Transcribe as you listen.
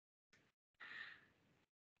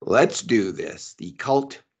Let's do this. The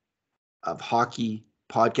Cult of Hockey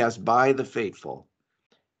podcast by the faithful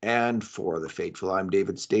and for the faithful. I'm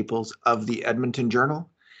David Staples of the Edmonton Journal,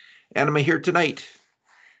 and I'm here tonight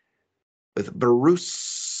with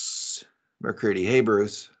Bruce McCurdy. Hey,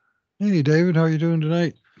 Bruce. Hey, David. How are you doing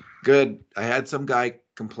tonight? Good. I had some guy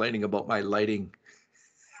complaining about my lighting,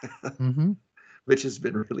 which has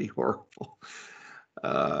been really horrible.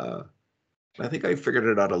 I think I figured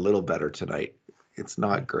it out a little better tonight. It's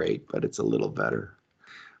not great, but it's a little better.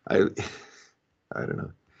 I don't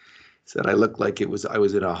know. Said I looked like I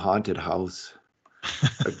was in a haunted house,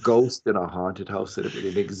 a ghost in a haunted house.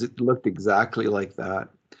 It looked exactly like that.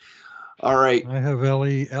 All right. I have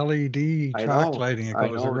LED track lighting. It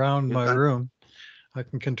goes around my room. I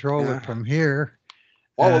can control it from here.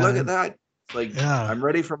 Oh, look at that. Like, yeah. I'm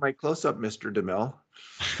ready for my close-up, Mr. DeMille.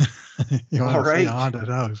 You want to see a haunted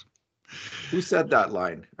house. Who said that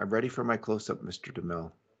line? I'm ready for my close-up, Mr.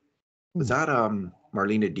 DeMille. Was that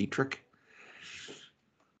Marlene Dietrich?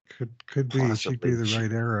 Could be. Possibly. She'd be the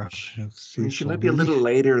right era. She might be a little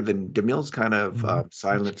later than DeMille's kind of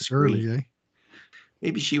silent screen. Early, eh?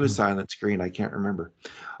 Maybe she was silent screen. I can't remember.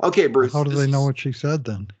 Okay, Bruce. How do they know what she said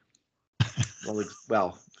then?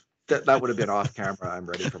 Well, that would have been off camera. I'm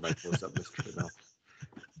ready for my close-up, Mr. DeMille.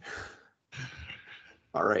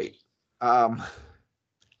 All right.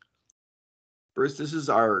 Bruce, this is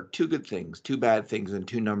our two good things, two bad things, and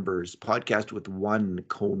two numbers podcast with one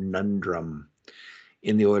conundrum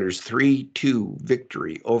in the Oilers' 3-2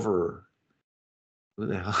 victory over who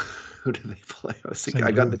did they play? I was thinking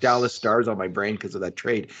I got the Dallas Stars on my brain because of that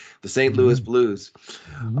trade. The St. Louis Blues.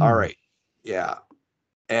 All right. Yeah.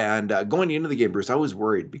 And going into the game, Bruce, I was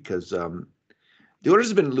worried because the Oilers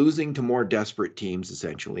have been losing to more desperate teams,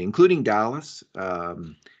 essentially, including Dallas.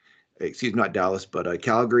 Not Dallas, but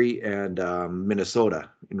Calgary and Minnesota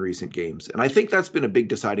in recent games. And I think that's been a big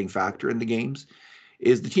deciding factor in the games,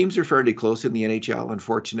 is the teams are fairly close in the NHL.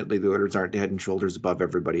 Unfortunately, the Oilers aren't head and shoulders above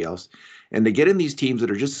everybody else. And they get in these teams that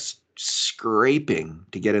are just scraping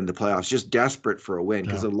to get in the playoffs, just desperate for a win,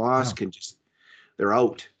 because a loss they're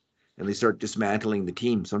out. And they start dismantling the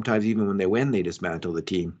team. Sometimes even when they win, they dismantle the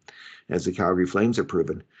team, as the Calgary Flames are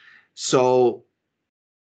proven. So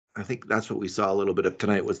I think that's what we saw a little bit of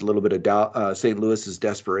tonight, was a little bit of St. Louis's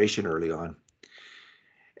desperation early on.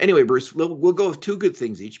 Anyway, Bruce, we'll go with two good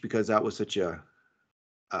things each because that was such a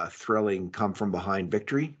thrilling come-from-behind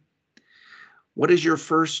victory. What is your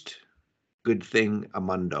first good thing,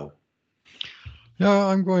 Amundo? Yeah,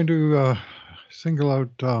 I'm going to single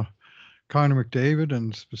out Connor McDavid,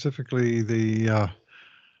 and specifically the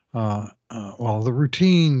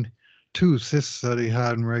routine 2 assists that he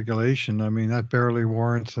had in regulation. I mean, that barely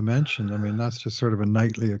warrants a mention. I mean, that's just sort of a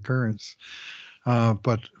nightly occurrence.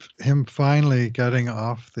 But him finally getting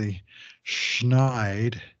off the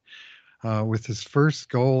schneid with his first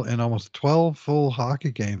goal in almost 12 full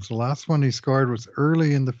hockey games. The last one he scored was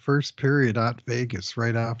early in the first period at Vegas,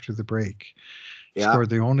 right after the break. He scored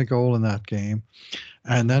the only goal in that game.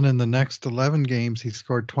 And then in the next 11 games, he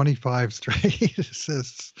scored 25 straight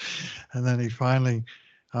assists. And then he finally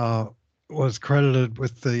was credited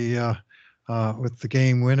with the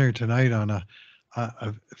game winner tonight on a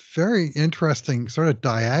very interesting sort of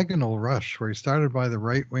diagonal rush where he started by the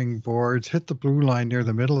right wing boards, hit the blue line near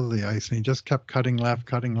the middle of the ice, and he just kept cutting left.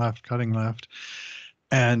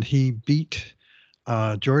 And he beat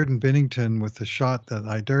Jordan Binnington with a shot that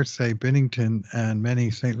I dare say Binnington and many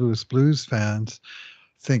St. Louis Blues fans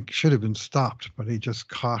think should have been stopped, but he just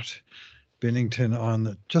caught Binnington on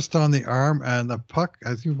the arm, and the puck,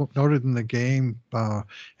 as you noted in the game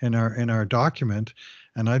in our document,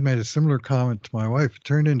 and I'd made a similar comment to my wife, it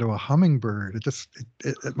turned into a hummingbird.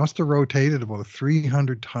 It must have rotated about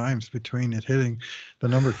 300 times between it hitting the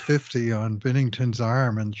number 50 on Binnington's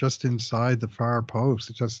arm and just inside the far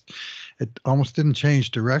post. It almost didn't change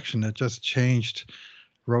direction. It just changed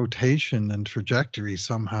rotation and trajectory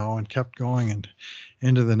somehow and kept going and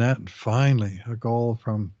into the net. And finally, a goal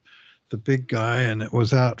from the big guy, and it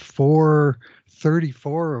was at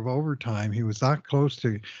 4:34 of overtime. He was that close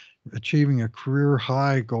to achieving a career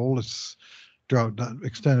high goalless drought that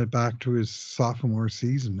extended back to his sophomore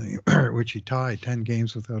season, which he tied 10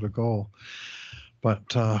 games without a goal.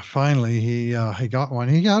 But finally, he got one.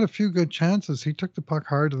 He had a few good chances. He took the puck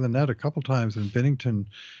hard to the net a couple times, and Binnington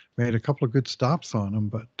made a couple of good stops on him.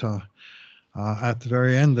 But at the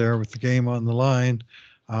very end there, with the game on the line,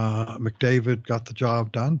 McDavid got the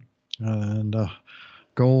job done. And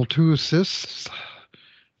goal, 2 assists,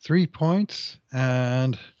 3 points,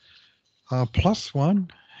 and +1.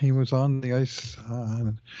 He was on the ice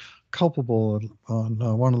culpable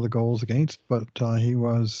on one of the goals against, but he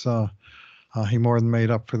was He more than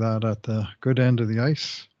made up for that at the good end of the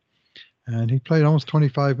ice. And he played almost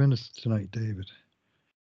 25 minutes tonight, David.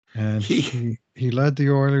 And He he led the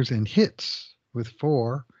Oilers in hits with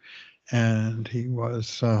 4, and he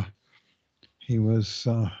was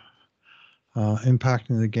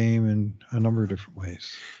impacting the game in a number of different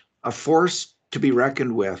ways. a force to be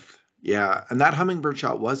reckoned with. Yeah, and that hummingbird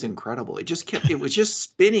shot was incredible. It was just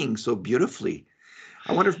spinning so beautifully.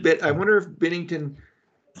 I wonder if Binnington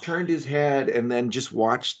turned his head and then just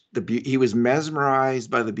watched the beauty. He was mesmerized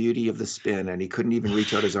by the beauty of the spin, and he couldn't even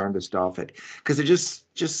reach out his arm to stop it because it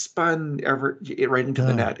just spun right into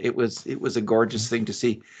the net. It was a gorgeous thing to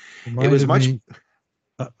see. It was Reminded much. me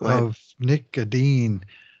Go ahead. of Nick Gadeen,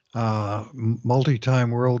 multi-time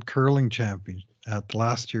world curling champion. At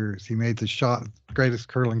last year's, he made the greatest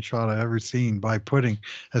curling shot I've ever seen by putting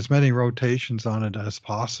as many rotations on it as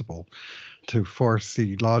possible to force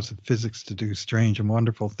the laws of physics to do strange and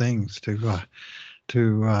wonderful things to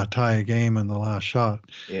tie a game in the last shot.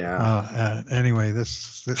 Yeah. Anyway,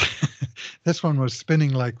 this this one was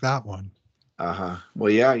spinning like that one. Well,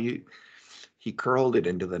 yeah, he curled it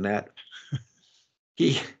into the net.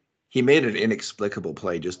 He made an inexplicable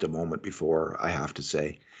play just a moment before, I have to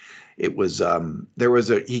say. It was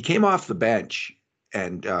he came off the bench,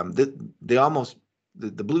 and the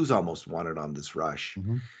Blues almost won it on this rush.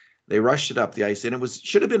 Mm-hmm. They rushed it up the ice, and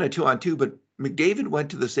should have been a 2-on-2, but McDavid went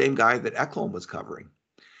to the same guy that Ekholm was covering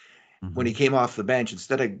when he came off the bench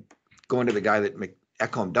instead of going to the guy that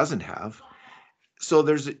Ekholm doesn't have. So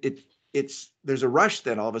there's a rush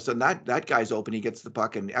then all of a sudden that guy's open, he gets the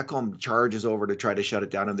puck, and Ekholm charges over to try to shut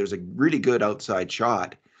it down, and there's a really good outside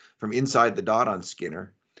shot from inside the dot on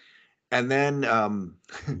Skinner. And then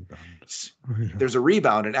there's a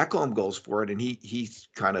rebound, and Ekholm goes for it, and he's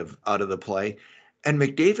kind of out of the play. And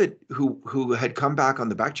McDavid, who had come back on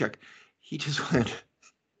the back check, he just went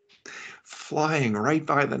flying right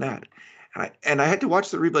by the net. And I had to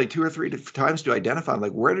watch the replay 2 or 3 times to identify him.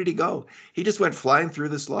 Like, where did he go? He just went flying through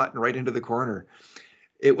the slot and right into the corner.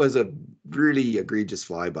 It was a really egregious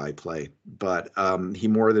flyby play, but he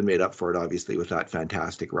more than made up for it, obviously, with that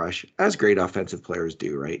fantastic rush, as great offensive players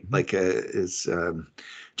do, right? Mm-hmm. Like, as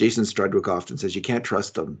Jason Strudwick often says, you can't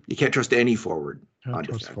trust them. You can't trust any forward on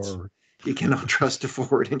defense. Forward. You cannot trust a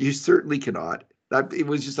forward, and you certainly cannot. It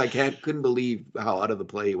was just, I couldn't believe how out of the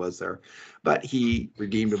play he was there, but he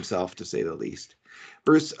redeemed himself, to say the least.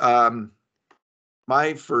 Bruce,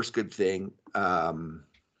 my first good thing,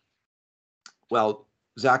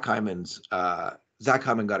 Zach Hyman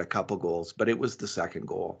got a couple goals, but it was the second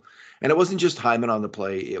goal. And it wasn't just Hyman on the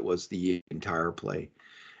play, it was the entire play.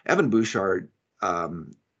 Evan Bouchard,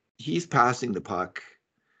 he's passing the puck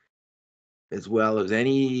as well as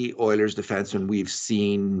any Oilers defenseman we've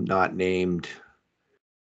seen, not named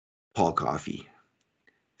Paul Coffey.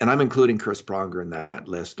 And I'm including Chris Pronger in that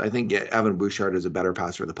list. I think Evan Bouchard is a better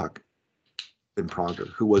passer of the puck than Pronger,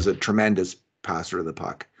 who was a tremendous passer of the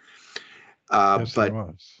puck. Yes, he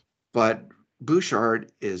was. But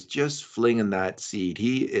Bouchard is just flinging that seed.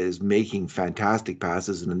 He is making fantastic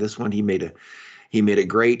passes, and in this one, he made a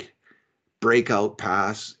great breakout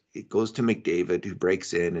pass. It goes to McDavid, who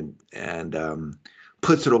breaks in and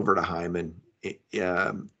puts it over to Hyman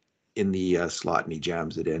in the slot, and he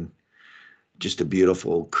jams it in. Just a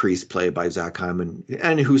beautiful crease play by Zach Hyman,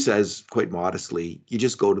 and who says quite modestly, "You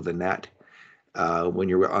just go to the net when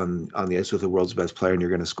you're on the ice with the world's best player, and you're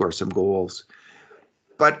going to score some goals."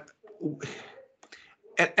 But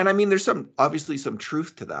and I mean, there's obviously some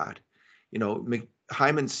truth to that. You know,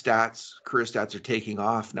 Hyman's career stats are taking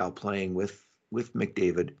off now playing with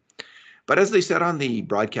McDavid. But as they said on the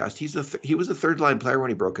broadcast, he was a third line player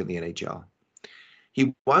when he broke in the NHL.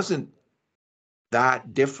 He wasn't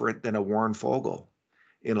that different than a Warren Fogle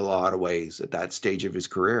in a lot of ways at that stage of his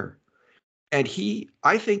career. And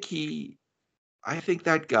I think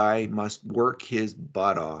that guy must work his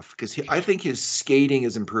butt off, because I think his skating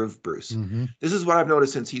has improved, Bruce. Mm-hmm. This is what I've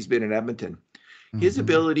noticed since he's been in Edmonton. His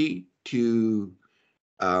ability to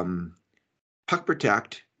puck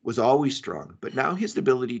protect was always strong, but now his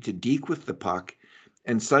ability to deke with the puck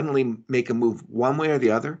and suddenly make a move one way or the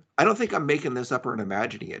other. I don't think I'm making this up or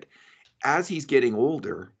imagining it. As he's getting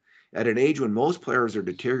older, at an age when most players are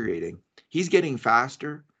deteriorating, he's getting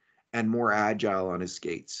faster and more agile on his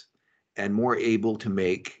skates and more able to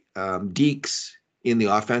make dekes in the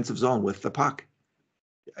offensive zone with the puck.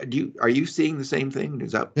 Are you seeing the same thing?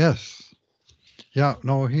 Is that? Yes. Yeah,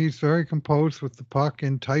 no, he's very composed with the puck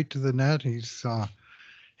in tight to the net.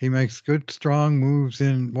 He makes good, strong moves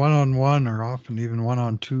in one-on-one or often even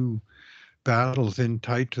one-on-two battles in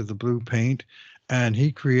tight to the blue paint, and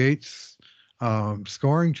he creates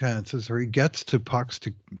scoring chances, or he gets to pucks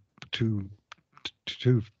to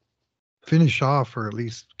to finish off or at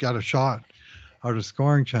least get a shot out of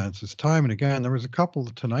scoring chances time and again. There was a couple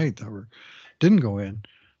tonight that didn't go in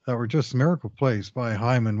that were just miracle plays by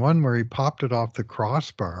Hyman. One where he popped it off the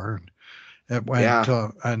crossbar and it went, Yeah.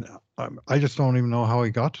 and I just don't even know how he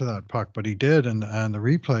got to that puck, but he did. And the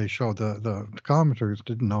replay showed the commenters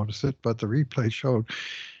didn't notice it, but the replay showed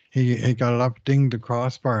he got it up, dinged the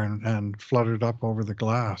crossbar, and fluttered up over the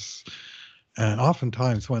glass. And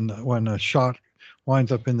oftentimes when a shot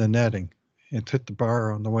winds up in the netting, it's hit the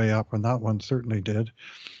bar on the way up, and that one certainly did.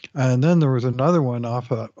 And then there was another one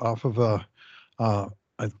off of a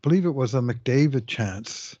I believe it was a McDavid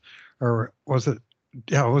chance, or was it?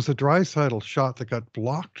 Yeah, it was a Draisaitl shot that got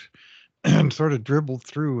blocked and sort of dribbled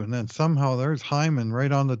through, and then somehow there's Hyman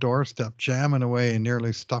right on the doorstep, jamming away and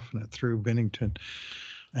nearly stuffing it through Binnington.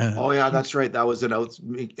 And Oh yeah, that's right. That was an out.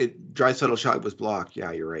 Draisaitl shot was blocked.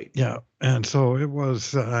 Yeah, you're right. yeah, and so it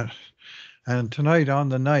was. And tonight on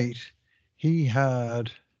the night, he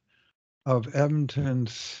had of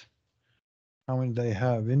Edmonton's. How many they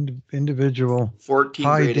have? Individual 14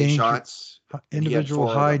 high grade A danger, shots, and he had individual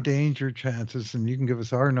 4 of high them. danger chances, and you can give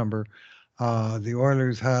us our number. The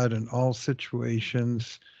Oilers had in all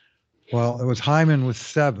situations. Well, it was Hyman with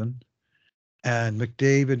 7, and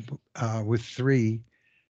McDavid with 3,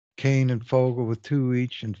 Kane and Fogle with 2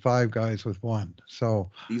 each, and 5 guys with 1. So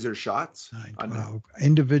These are shots. 9,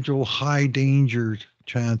 individual high danger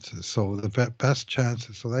chances. So the best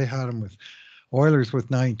chances. So they had him with Oilers with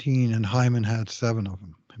 19, and Hyman had 7 of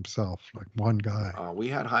them himself, like one guy. We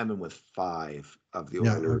had Hyman with 5 of the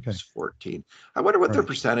Yeah, Oilers, okay. 14. I wonder what their Right.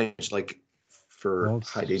 percentage, like for Well,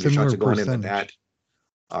 high danger similar shots going in the percentage. net,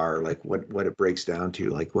 are, like what it breaks down to,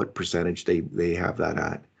 like what percentage they have that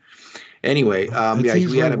at. Anyway, It's yeah, we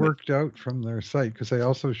easily had him. worked out from their site because they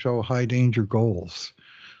also show high danger goals.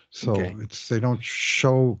 So Okay. they don't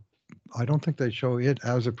show. I don't think they show it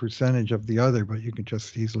as a percentage of the other, but you can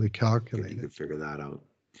just easily calculate You it. could figure that out.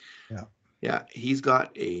 Yeah. Yeah, he's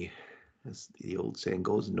got as the old saying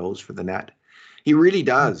goes, nose for the net. He really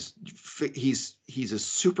does. He's a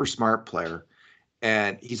super smart player,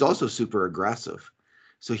 and he's also super aggressive.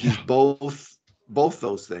 So he's both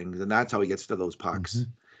those things, and that's how he gets to those pucks.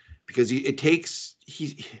 Mm-hmm. Because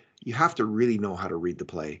you have to really know how to read the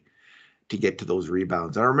play to get to those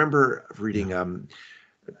rebounds. I remember reading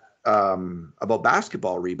about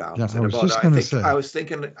basketball rebounds, Yeah, and I was just going to say. I was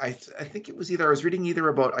thinking I think it was I was reading either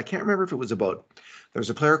about, I can't remember if it was about,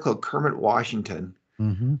 there's a player called Kermit Washington,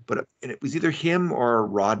 Mm-hmm. and it was either him or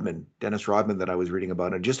Dennis Rodman, that I was reading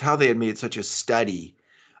about, and just how they had made such a study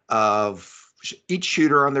of each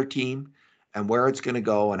shooter on their team and where it's going to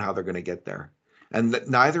go and how they're going to get there. And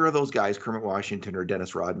neither of those guys, Kermit Washington or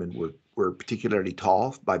Dennis Rodman, were particularly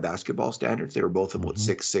tall by basketball standards. They were both about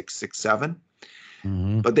 6'6", 6'7".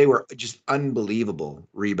 Mm-hmm. But they were just unbelievable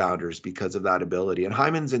rebounders because of that ability. And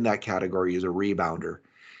Hyman's in that category as a rebounder.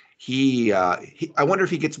 I wonder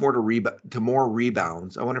if he gets more to more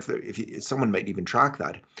rebounds. I wonder if someone might even track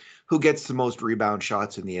that. Who gets the most rebound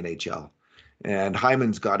shots in the NHL? And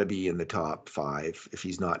Hyman's got to be in the top 5 if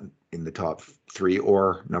he's not in the top 3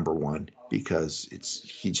 or number 1, because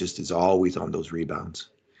he just is always on those rebounds.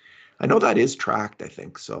 I know that is tracked, I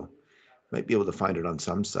think, so might be able to find it on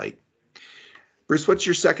some site. Bruce, what's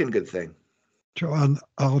your second good thing? John,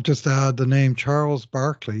 I'll just add the name Charles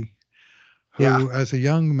Barkley, who, as a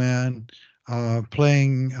young man,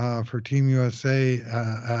 playing for Team USA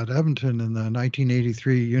at Edmonton in the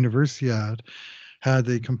 1983 Universiade, had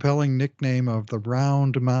the compelling nickname of the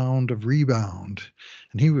Round Mound of Rebound,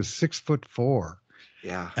 and he was 6'4".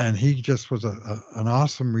 Yeah, and he just was an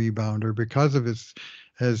awesome rebounder because of his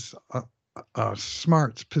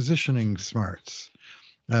smarts, positioning smarts.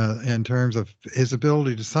 In terms of his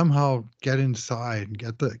ability to somehow get inside and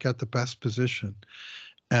get the best position,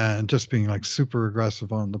 and just being like super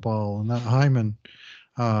aggressive on the ball. And that Hyman,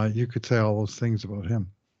 you could say all those things about him.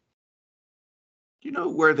 Do you know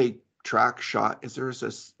where they track shot? Is there a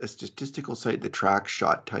statistical site that tracks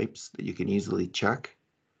shot types that you can easily check?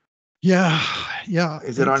 Yeah.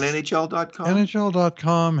 Is it on NHL.com?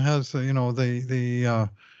 NHL.com has the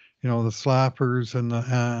slappers and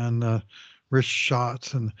the wrist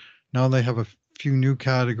shots, and now they have a few new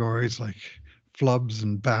categories like flubs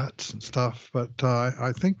and bats and stuff. But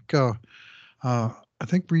I think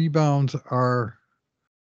rebounds are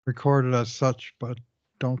recorded as such, but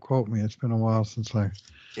don't quote me. It's been a while since I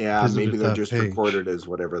maybe they're that just page. recorded as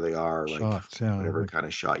whatever they are, shots, like whatever kind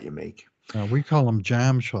of shot you make. We call them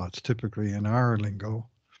jam shots typically in our lingo,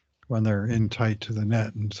 when they're in tight to the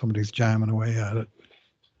net and somebody's jamming away at it.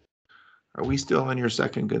 Are we still on your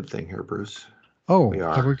second good thing here, Bruce? Oh, We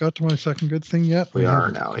have we are. got to my second good thing yet? We We are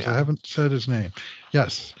haven't, now, because I yeah. haven't said his name.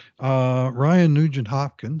 Yes, Ryan Nugent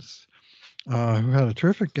Hopkins, who had a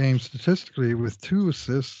terrific game statistically with 2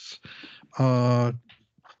 assists, uh,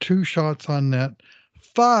 2 shots on net,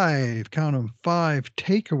 count them, 5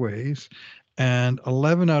 takeaways, and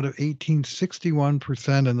 11 out of 18,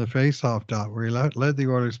 61% in the faceoff dot, where he led the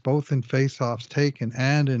Oilers both in faceoffs taken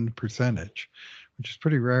and in percentage, which is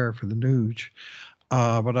pretty rare for the Nuge.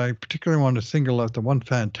 But I particularly want to single out the one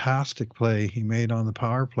fantastic play he made on the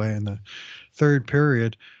power play in the third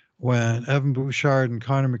period when Evan Bouchard and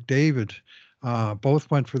Connor McDavid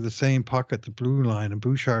both went for the same puck at the blue line, and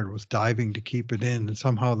Bouchard was diving to keep it in, and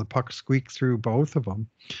somehow the puck squeaked through both of them.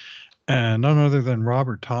 And none other than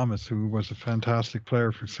Robert Thomas, who was a fantastic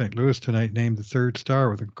player for St. Louis tonight, named the third star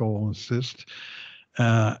with a goal and assist.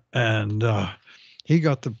 And he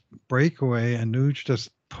got the breakaway, and Nuge just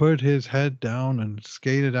put his head down and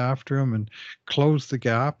skated after him and closed the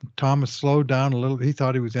gap. Thomas slowed down a little. He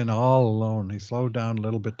thought he was in all alone. He slowed down a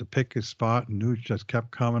little bit to pick his spot, and Nuge just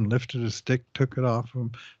kept coming, lifted his stick, took it off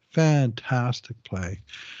him. Fantastic play.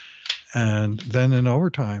 And then in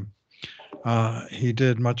overtime, he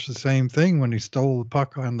did much the same thing when he stole the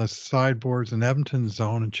puck on the sideboards in Edmonton's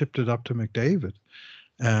zone and chipped it up to McDavid.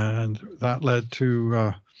 And that led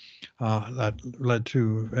to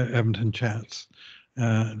Edmonton chance.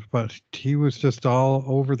 But he was just all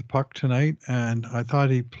over the puck tonight, and I thought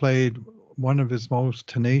he played one of his most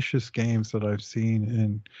tenacious games that I've seen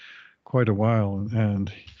in quite a while,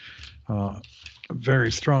 and a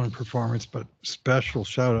very strong performance. But special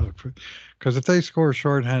shout out because if they score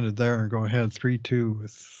shorthanded there and go ahead 3-2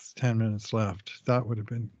 with 10 minutes left, that would have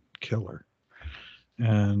been killer.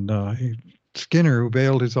 And Skinner, who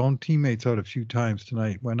bailed his own teammates out a few times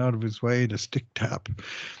tonight, went out of his way to stick tap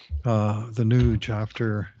the Nuge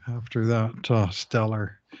after that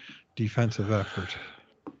stellar defensive effort.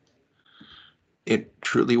 It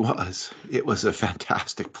truly was. It was a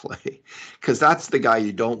fantastic play because that's the guy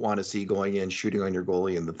you don't want to see going in shooting on your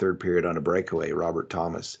goalie in the third period on a breakaway. Robert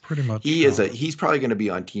Thomas. Pretty much. He's probably going to be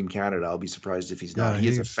on Team Canada. I'll be surprised if he's not. He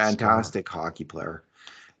is a fantastic hockey player,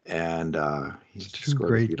 and he's 2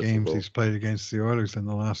 great games he's played against the Oilers in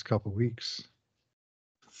the last couple of weeks.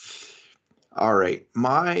 All right,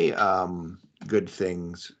 my good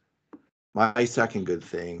things. My second good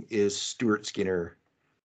thing is Stuart Skinner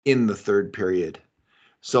in the third period.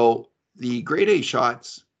 So the grade A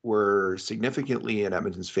shots were significantly in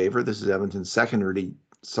Edmonton's favor. This is Edmonton's second really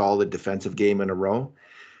solid defensive game in a row.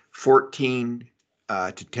 14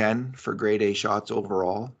 to 10 for grade A shots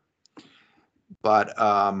overall. But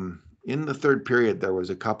in the third period, there was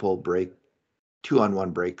a couple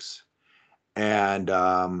 2-on-1 breaks. And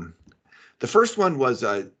the first one was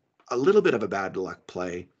a little bit of a bad luck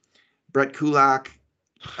play. Brett Kulak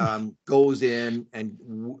goes in and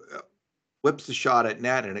whips the shot at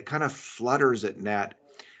net, and it kind of flutters at net,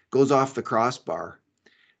 goes off the crossbar.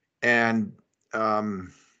 And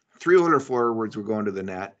 3 Oiler forwards were going to the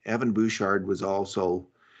net. Evan Bouchard was also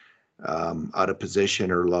out of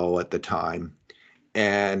position or low at the time.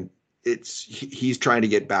 And he's trying to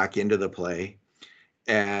get back into the play.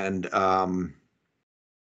 And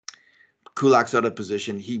Kulak's out of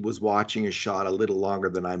position. He was watching his shot a little longer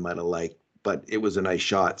than I might have liked, but it was a nice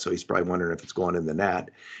shot, so he's probably wondering if it's going in the net.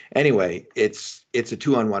 Anyway, it's a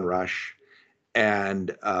 2-on-1 rush,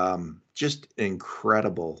 and just an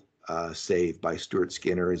incredible save by Stuart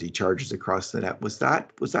Skinner as he charges across the net. Was that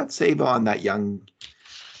save on that young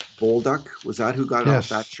Bolduc? Was that who got off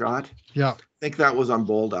that shot? Yeah. I think that was on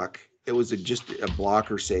Bolduc. It was just a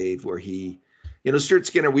blocker save where he, Stuart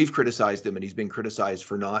Skinner, we've criticized him, and he's been criticized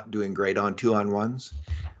for not doing great on 2-on-1s.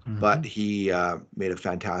 Mm-hmm. But he made a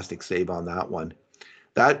fantastic save on that one.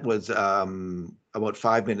 That was about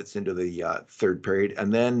 5 minutes into the third period.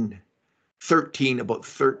 And then 13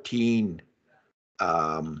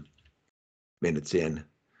 minutes in,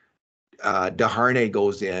 Desharnais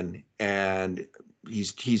goes in, and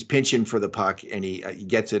he's pinching for the puck, and he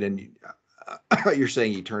gets it, and you're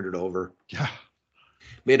saying he turned it over. Yeah.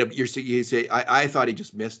 You say I thought he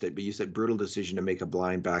just missed it, but you said brutal decision to make a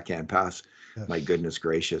blind backhand pass. Yes. My goodness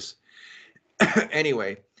gracious.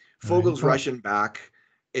 Anyway, Fogel's rushing back.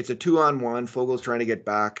 It's a 2-on-1. Fogel's trying to get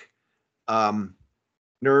back.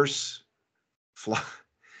 Nurse's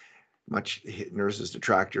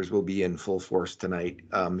detractors will be in full force tonight.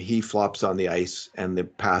 He flops on the ice, and the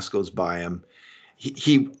pass goes by him.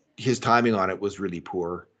 His timing on it was really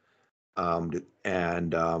poor.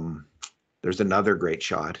 There's another great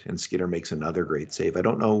shot, and Skinner makes another great save. I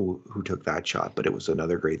don't know who took that shot, but it was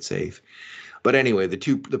another great save. But anyway,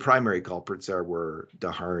 the primary culprits were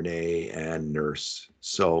Desharnais and Nurse.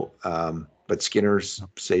 So, but Skinner's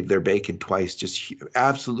saved their bacon twice. Just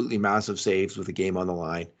absolutely massive saves with the game on the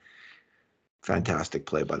line. Fantastic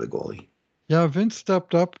play by the goalie. Yeah, Vince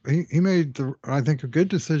stepped up. He made, I think, a good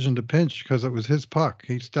decision to pinch because it was his puck.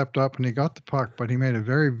 He stepped up and he got the puck, but he made a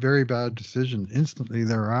very, very bad decision instantly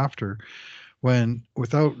thereafter when,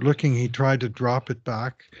 without looking, he tried to drop it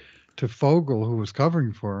back to Fogle, who was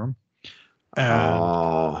covering for him. And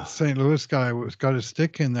Oh, St. Louis guy got his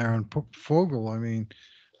stick in there and put Fogle. I mean,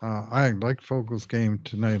 I liked Fogle's game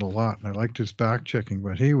tonight a lot, and I liked his back checking,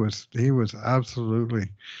 but he was absolutely,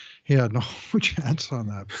 he had no chance on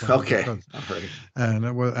that play. okay. Because, All right. and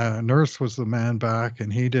it was, Nurse was the man back,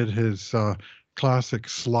 and he did his classic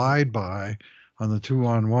slide by on the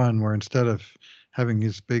 2-on-1, where instead of having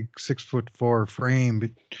his big 6'4"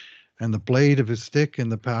 frame and the blade of his stick in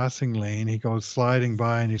the passing lane, he goes sliding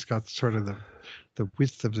by, and he's got sort of the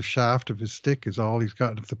width of the shaft of his stick is all he's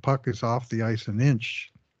got. If the puck is off the ice an inch,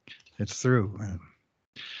 it's through. And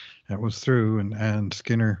it was through, and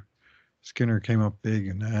Skinner came up big,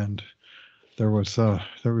 and there was a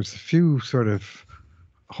few sort of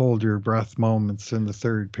hold your breath moments in the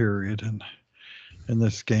third period and in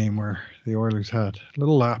this game where the Oilers had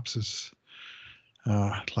little lapses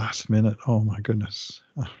last minute. Oh my goodness.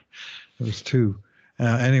 It was two.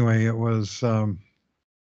 Anyway, it was the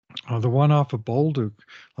one off of Bolduc.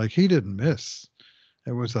 Like, he didn't miss.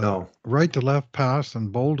 It was a right to left pass,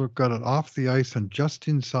 and Bolduc got it off the ice and just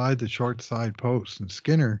inside the short side post. And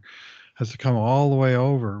Skinner has to come all the way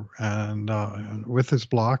over and with his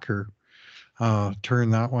blocker, turn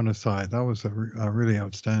that one aside. That was a really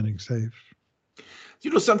outstanding save.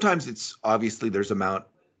 Sometimes it's obviously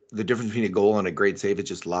the difference between a goal and a great save is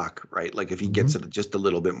just luck, right? Like if he gets it just a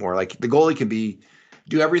little bit more, like the goalie can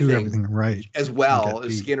do everything right as well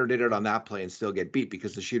as Skinner did it on that play and still get beat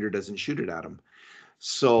because the shooter doesn't shoot it at him.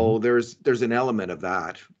 So there's an element of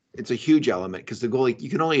that. It's a huge element because the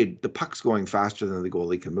goalie, the puck's going faster than the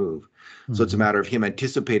goalie can move. So it's a matter of him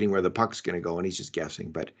anticipating where the puck's going to go, and he's just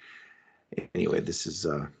guessing. But anyway, this is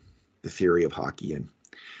the theory of hockey. And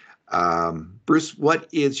Bruce, what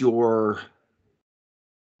is your...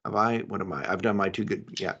 what am I? I've done my two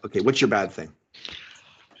good. Yeah. Okay. What's your bad thing?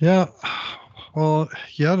 Yeah. Well,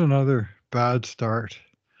 yet another bad start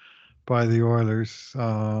by the Oilers.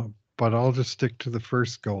 But I'll just stick to the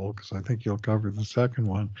first goal because I think you'll cover the second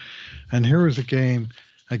one. And here was a game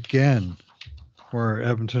again where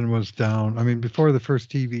Edmonton was down. I mean, before the first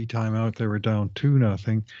TV timeout, they were down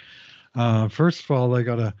 2-0. First of all, they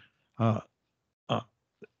got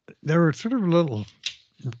they were sort of a little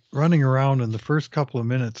running around in the first couple of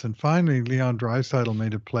minutes, and finally Leon Draisaitl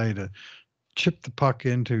made a play to chip the puck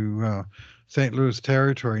into St. Louis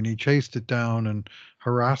territory, and he chased it down and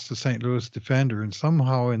harassed the St. Louis defender, and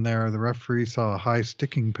somehow in there the referee saw a high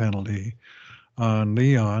sticking penalty on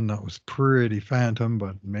Leon. That was pretty phantom,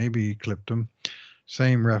 but maybe he clipped him.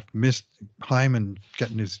 Same ref missed Hyman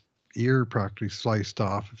getting his ear practically sliced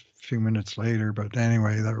off a few minutes later, but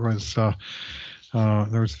anyway, there was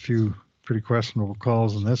a few pretty questionable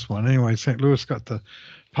calls in this one. Anyway, St. Louis got the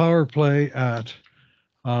power play at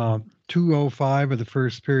 2:05 of the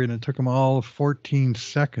first period, and it took them all of 14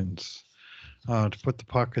 seconds to put the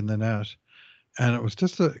puck in the net. And it was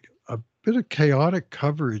just a bit of chaotic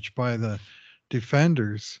coverage by the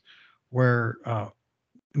defenders where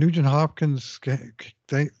Nugent Hopkins,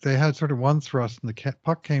 they had sort of one thrust, and the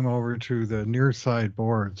puck came over to the near side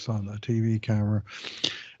boards on the TV camera.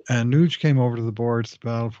 And Nuge came over to the boards to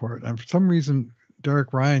battle for it. And for some reason,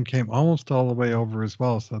 Derek Ryan came almost all the way over as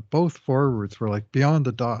well. So both forwards were like beyond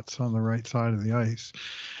the dots on the right side of the ice.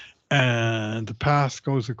 And the pass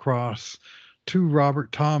goes across to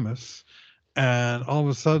Robert Thomas. And all of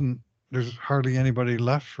a sudden, there's hardly anybody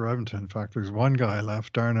left for Edmonton. In fact, there's one guy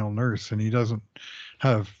left, Darnell Nurse, and he doesn't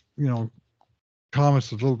have, Thomas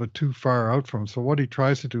is a little bit too far out from him. So what he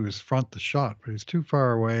tries to do is front the shot, but he's too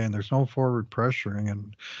far away and there's no forward pressuring.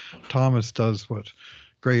 And Thomas does what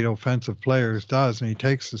great offensive players does, and he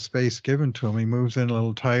takes the space given to him. He moves in a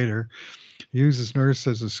little tighter, uses Nurse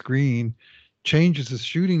as a screen, changes his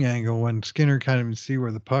shooting angle when Skinner can't even see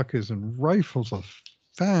where the puck is, and rifles a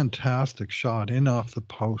fantastic shot in off the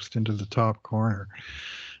post into the top corner.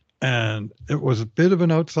 And it was a bit of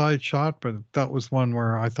an outside shot, but that was one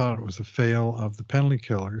where I thought it was a fail of the penalty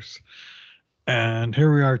killers. And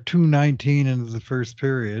here we are, 2:19 into the first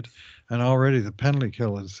period, and already the penalty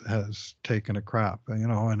kill has taken a crap, and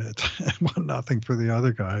it's 1-0 for the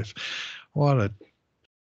other guys. What a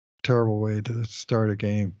terrible way to start a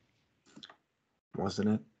game. Wasn't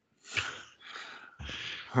it?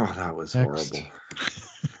 Oh, that was horrible.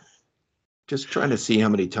 Just trying to see how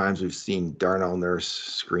many times we've seen Darnell Nurse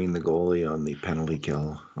screen the goalie on the penalty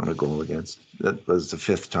kill on a goal against. That was the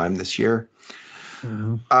 5th time this year.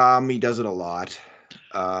 He does it a lot.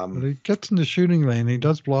 But he gets in the shooting lane. He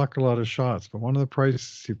does block a lot of shots. But one of the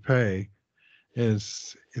prices you pay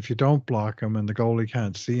is if you don't block him and the goalie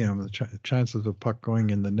can't see him, the chances of the puck going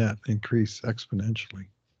in the net increase exponentially.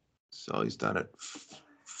 So he's done it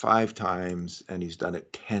 5 times, and he's done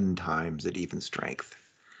it 10 times at even strength.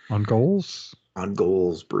 On goals? On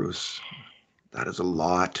goals, Bruce. That is a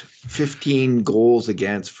lot. 15 goals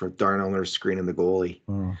against for Darnell Nurse screening the goalie.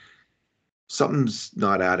 Oh. Something's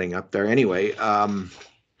not adding up there. Anyway,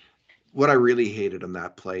 what I really hated on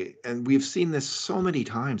that play, and we've seen this so many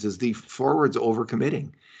times, is the forwards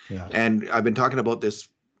overcommitting. Yeah. And I've been talking about this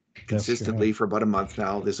consistently for about a month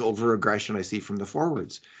now, this over-aggression I see from the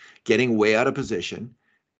forwards, getting way out of position.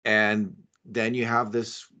 And then you have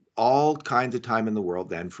this all kinds of time in the world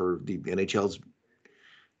then for the NHL's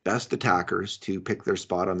best attackers to pick their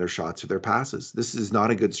spot on their shots or their passes. This is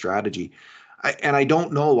not a good strategy. And I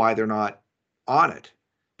don't know why they're not on it,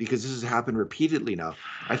 because this has happened repeatedly now.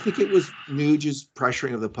 I think it was Nuge's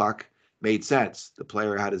pressuring of the puck made sense. The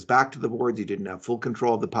player had his back to the boards. He didn't have full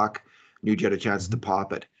control of the puck. Nuge had a chance to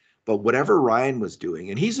pop it. But whatever Ryan was doing,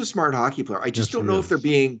 and he's a smart hockey player, I just don't know if they're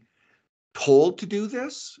being told to do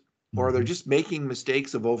this or they're just making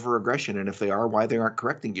mistakes of over-aggression. And if they are, why they aren't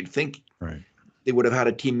correcting. You'd think they would have had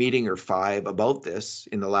a team meeting or 5 about this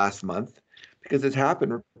in the last month, because it's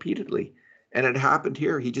happened repeatedly. And it happened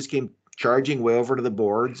here. He just came charging way over to the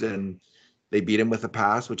boards, and they beat him with a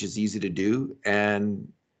pass, which is easy to do. And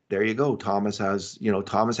there you go. Thomas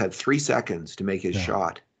had 3 seconds to make his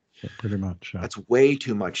shot. Yeah, pretty much. Yeah. That's way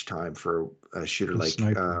too much time for a shooter like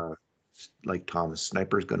Thomas.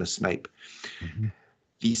 Sniper's going to snipe.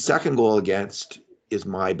 The second goal against is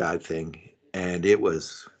my bad thing, and it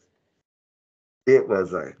was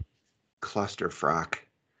a cluster frack.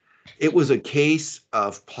 It was a case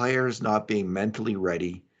of players not being mentally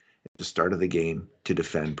ready at the start of the game to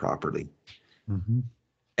defend properly.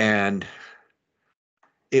 And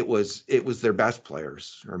it was their best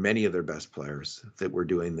players, or many of their best players, that were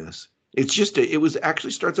doing this. It was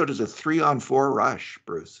actually starts out as a 3-on-4 rush,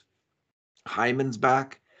 Bruce. Hyman's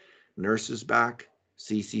back, Nurse is back,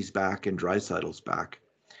 Cece's back, and Draisaitl's back.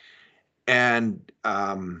 And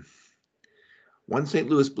one St.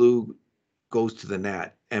 Louis Blue goes to the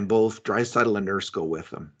net, and both Draisaitl and Nurse go with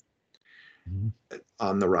them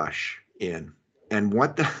on the rush in. And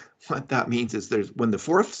what that means is when the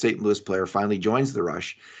 4th St. Louis player finally joins the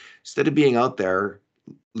rush, instead of being out there,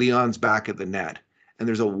 Leon's back at the net, and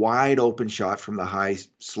there's a wide open shot from the high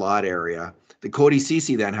slot area that Cody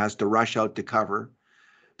Cece then has to rush out to cover,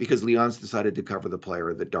 because Leon's decided to cover the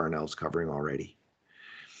player that Darnell's covering already.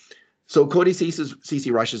 So Cody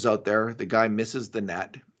Cece rushes out there. The guy misses the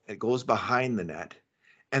net. It goes behind the net.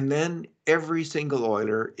 And then every single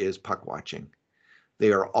Oiler is puck watching.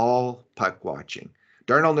 They are all puck watching.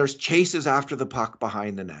 Darnell Nurse chases after the puck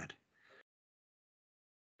behind the net.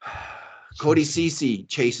 Cody Cece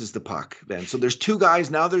chases the puck then. So there's 2 guys.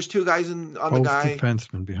 Now there's 2 guys on the guy.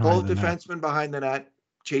 Both defensemen behind the net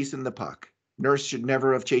chasing the puck. Nurse should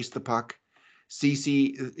never have chased the puck.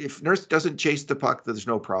 Cece, if Nurse doesn't chase the puck, there's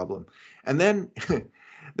no problem. And then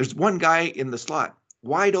there's one guy in the slot,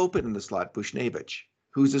 wide open in the slot, Bushnevich,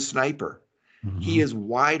 who's a sniper. He is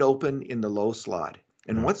wide open in the low slot.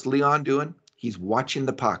 And what's Leon doing? He's watching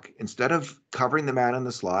the puck. Instead of covering the man in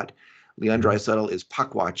the slot, Leon Draisaitl is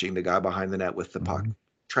puck watching the guy behind the net with the puck,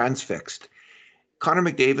 transfixed. Connor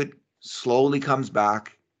McDavid slowly comes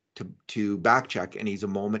back to back check, and he's a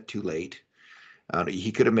moment too late.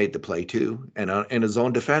 He could have made the play too. And in his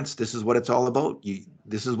own defense, this is what it's all about.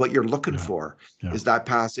 This is what you're looking for, is that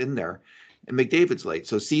pass in there. And McDavid's late.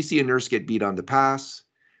 So Cece and Nurse get beat on the pass.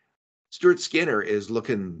 Stuart Skinner is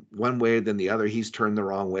looking one way than the other. He's turned the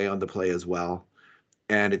wrong way on the play as well.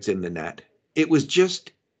 And it's in the net. It was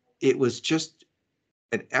just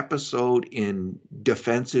an episode in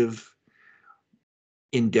defensive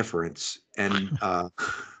indifference and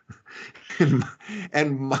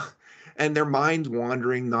and their minds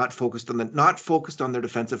wandering, not focused on their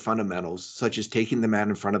defensive fundamentals, such as taking the man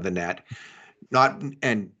in front of the net,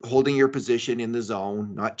 and holding your position in the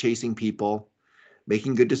zone, not chasing people,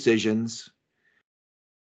 making good decisions.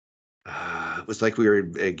 It was like we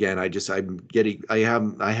were again. I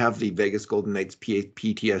have the Vegas Golden Knights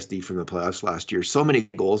PTSD from the playoffs last year. So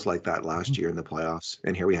many goals like that last year in the playoffs,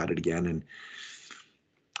 and here we had it again. And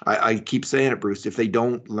I keep saying it, Bruce. If they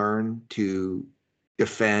don't learn to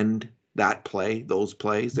defend those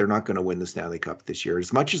plays, they're not going to win the Stanley Cup this year.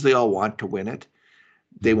 As much as they all want to win it,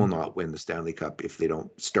 they will not win the Stanley Cup if they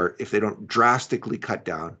don't drastically cut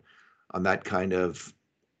down on that kind of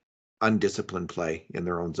undisciplined play in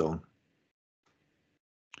their own zone.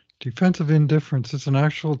 Defensive indifference is an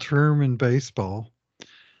actual term in baseball,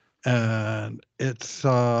 and it's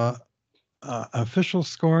official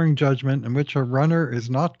scoring judgment in which a runner is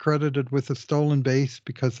not credited with a stolen base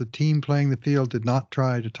because the team playing the field did not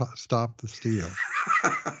try to stop the steal.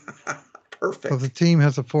 Perfect. So if the team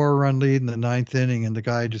has a 4-run lead in the 9th inning and the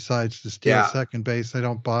guy decides to steal second base, they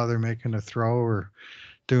don't bother making a throw or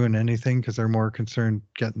doing anything because they're more concerned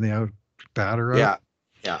getting the batter out.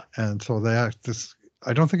 Yeah. And so they act this.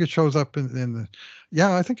 I don't think it shows up in the.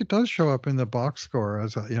 Yeah, I think it does show up in the box score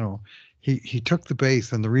as he took the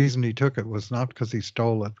base, and the reason he took it was not because he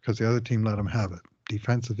stole it, because the other team let him have it.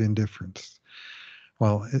 Defensive indifference.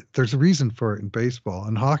 Well, there's a reason for it in baseball,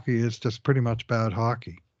 and hockey is just pretty much bad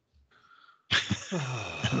hockey.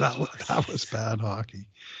 that was bad hockey.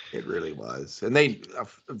 It really was, and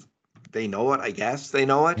they know it. I guess they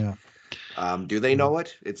know it. Yeah. Do they know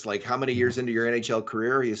it? It's like, how many years into your NHL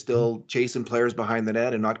career are you still chasing players behind the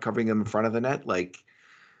net and not covering them in front of the net? Like,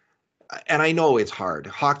 and I know it's hard.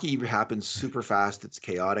 Hockey happens super fast. It's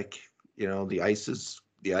chaotic. The ice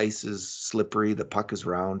is slippery. The puck is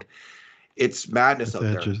round. It's madness out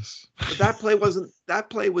there. But that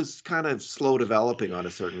play was kind of slow developing on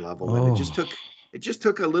a certain level. And it just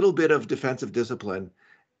took a little bit of defensive discipline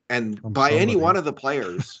and any one of the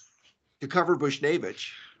players to cover Bushnevich.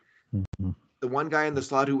 Mm-hmm. The one guy in the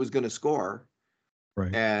slot who was going to score,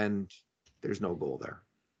 right? And there's no goal there.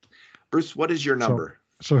 Bruce, what is your number?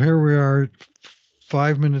 So here we are,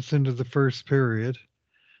 5 minutes into the first period.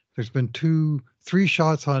 There's been 3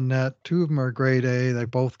 shots on net. 2 of them are grade A. They've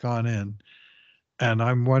both gone in. And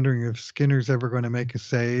I'm wondering if Skinner's ever going to make a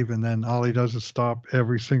save, and then all he does is stop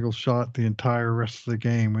every single shot the entire rest of the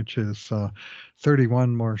game, which is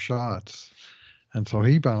 31 more shots. And so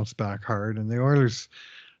he bounced back hard, and the Oilers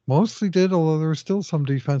mostly did, although there was still some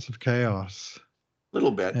defensive chaos. A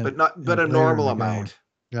little bit, but a normal amount.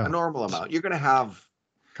 Yeah. A normal amount. You're going to have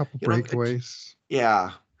a couple breakaways.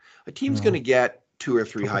 A team's going to get 2 or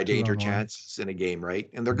 3 high danger chances in a game, right?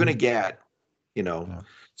 And they're going to get,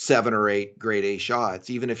 7 or 8 grade A shots,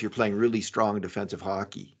 even if you're playing really strong defensive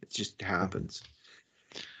hockey. It just happens.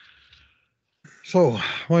 So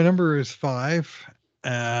my number is 5,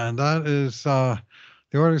 and that is the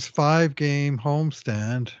Oilers' 5-game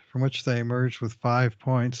homestand, from which they emerged with 5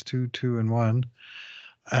 points, 2-2-1.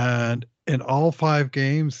 And in all 5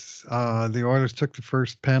 games, the Oilers took the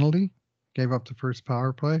first penalty, gave up the first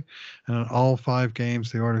power play, and in all 5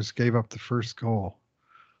 games, the Oilers gave up the first goal.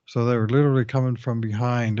 So they were literally coming from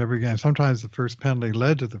behind every game. Sometimes the first penalty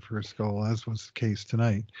led to the first goal, as was the case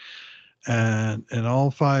tonight. And in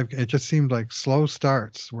all 5, it just seemed like slow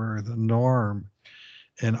starts were the norm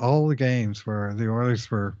in all the games where the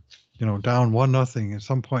Oilers were, down 1-0 at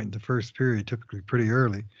some point in the first period, typically pretty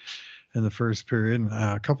early in the first period, and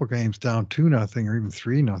a couple games down 2-0 or even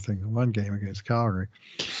 3-0 in one game against Calgary.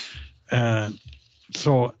 And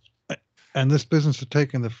so, and this business of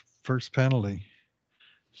taking the first penalty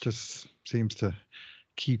just seems to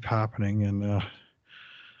keep happening. And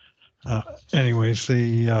anyways,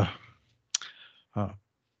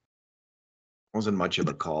 wasn't much of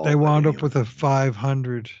a call. They wound up with a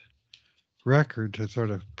 500 record to sort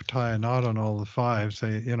of tie a knot on all the 5s.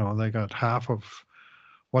 They got half of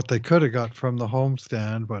what they could have got from the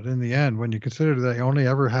homestand, but in the end, when you consider they only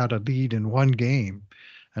ever had a lead in one game,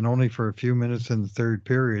 and only for a few minutes in the third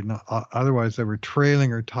period, otherwise they were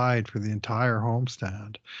trailing or tied for the entire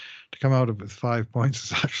homestand, to come out with 5 points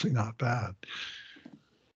is actually not bad.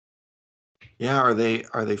 Yeah, are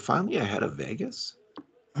they finally ahead of Vegas?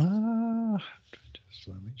 Just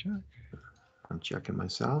let me check. I'm checking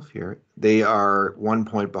myself here. They are 1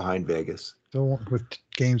 point behind Vegas. So with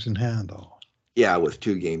games in hand, though. Yeah, with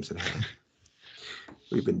 2 games in hand.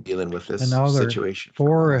 We've been dealing with this and now situation. They're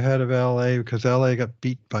 4 ahead of LA because LA got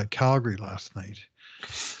beat by Calgary last night.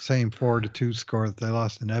 Same 4-2 score that they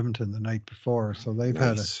lost in Edmonton the night before. So they've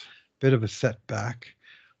had a bit of a setback,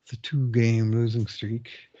 the 2-game losing streak.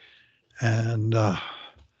 And so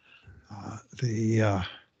the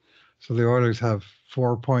Oilers have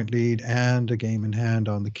 4-point lead and a game in hand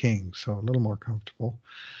on the Kings, so a little more comfortable.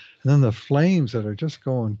 And then the Flames that are just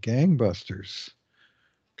going gangbusters,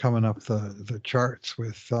 coming up the charts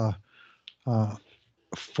with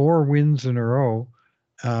 4 wins in a row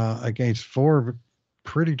against 4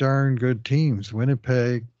 pretty darn good teams: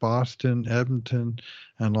 Winnipeg, Boston, Edmonton,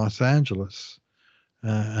 and Los Angeles,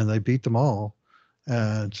 and they beat them all.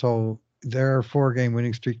 And so their 4-game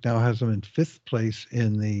winning streak now has them in 5th place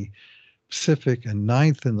in the Pacific and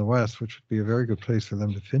ninth in the West, which would be a very good place for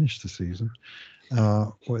them to finish the season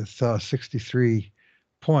with 63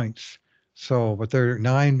 points. So, but they're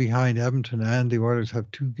 9 behind Edmonton, and the Oilers have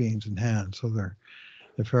 2 games in hand, so they're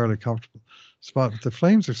fairly comfortable spot. But the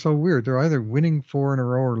Flames are so weird. They're either winning 4 in a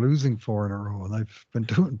row or losing 4 in a row, and they've been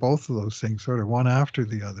doing both of those things sort of one after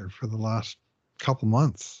the other for the last couple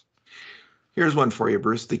months. Here's one for you,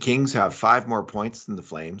 Bruce. The Kings have 5 more points than the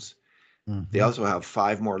Flames. They Mm-hmm. also have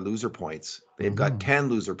 5 more loser points. They've got 10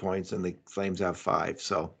 loser points, and the Flames have 5.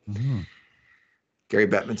 So Gary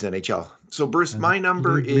Bettman's NHL. So Bruce, And my the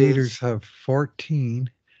number league leaders is. have 14.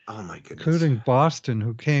 Oh my goodness. Including Boston,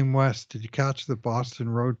 who came west. Did you catch the Boston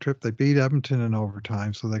road trip? They beat Edmonton in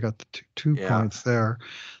overtime, so they got the two points there.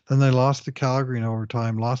 Then they lost to Calgary in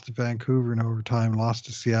overtime, lost to Vancouver in overtime, lost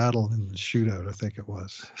to Seattle in the shootout, I think it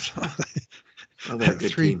was. So they're a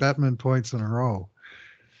good 3 team. Bettman points in a row.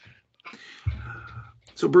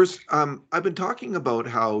 So Bruce, I've been talking about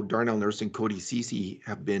how Darnell Nurse and Cody Ceci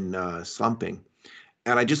have been slumping.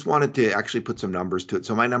 And I just wanted to actually put some numbers to it.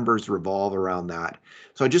 So my numbers revolve around that.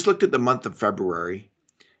 So I just looked at the month of February.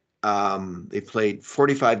 They played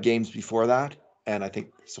 45 games before that. And I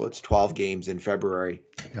think, so it's 12 games in February.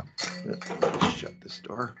 Yeah. Shut this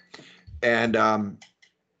door. And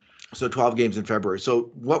so 12 games in February.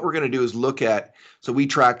 So what we're going to do is look at, so we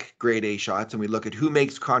track grade A shots and we look at who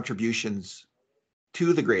makes contributions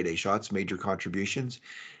to the grade A shots, major contributions.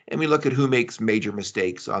 And we look at who makes major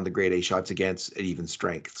mistakes on the grade A shots against an even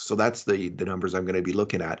strength. So that's the numbers I'm going to be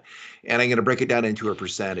looking at. And I'm going to break it down into a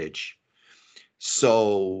percentage.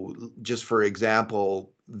 So just for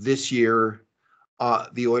example, this year,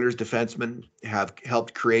 the Oilers defensemen have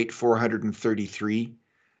helped create 433,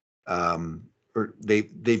 or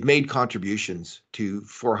they've made contributions to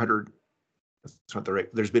 400. That's not the right.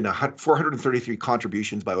 There's been 433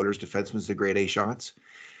 contributions by Oilers defensemen to grade A shots,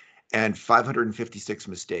 and 556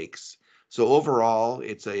 mistakes. So overall,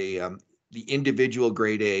 it's the individual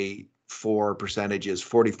grade A for percentage is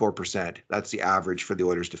 44%. That's the average for the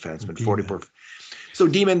Oilers defenseman. 44. So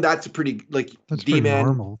D-men, that's a pretty that's D-men.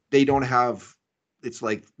 Normal. They don't have. It's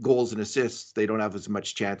like goals and assists. They don't have as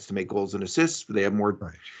much chance to make goals and assists. They have more.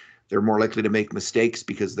 Right. They're more likely to make mistakes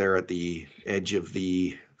because they're at the edge of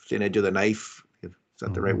the thin edge of the knife. Is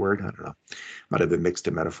that the right word? I don't know. Might have been mixed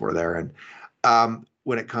a metaphor there. And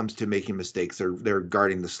when it comes to making mistakes, they're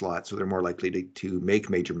guarding the slot, so they're more likely to make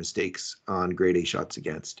major mistakes on grade A shots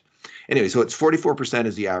against. Anyway, so it's 44%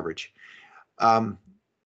 is the average.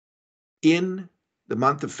 In the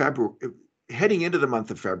month of February, heading into the month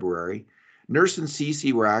of February, Nurse and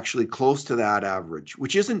Ceci were actually close to that average,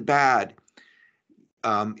 which isn't bad.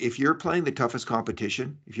 If you're playing the toughest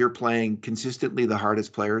competition, if you're playing consistently the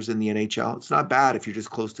hardest players in the NHL, it's not bad if you're just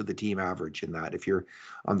close to the team average in that, if you're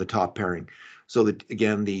on the top pairing. So that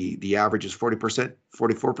again, the average is 40%,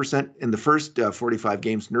 44%. In the first 45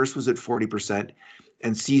 games, Nurse was at 40%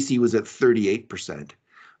 and Ceci was at 38%.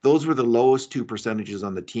 Those were the lowest 2 percentages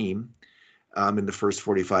on the team in the first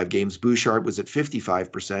 45 games. Bouchard was at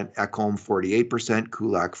 55%, Ekholm 48%,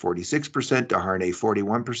 Kulak 46%, Desharnais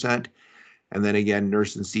 41%. And then again,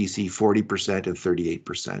 Nurse and Ceci 40% and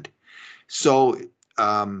 38%. So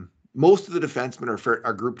most of the defensemen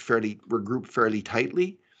were grouped fairly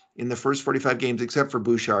tightly in the first 45 games, except for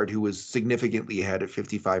Bouchard, who was significantly ahead at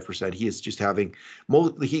 55%. He is just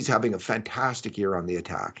he's having a fantastic year on the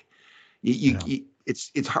attack.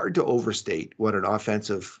 It's hard to overstate what an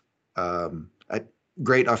a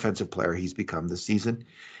great offensive player he's become this season.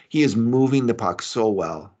 He is moving the puck so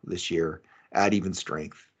well this year at even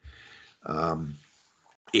strength.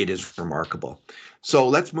 It is remarkable. So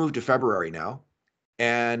let's move to February now.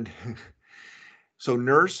 And so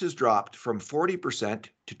Nurse has dropped from 40%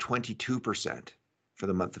 to 22% for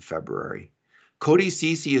the month of February. Cody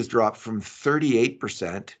Ceci has dropped from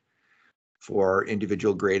 38% for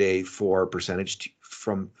individual grade A for percentage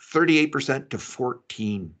from 38% to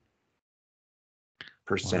 14%.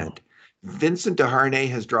 Wow. Vincent Desharnais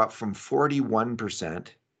has dropped from 41%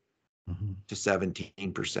 to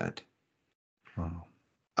 17%. Wow.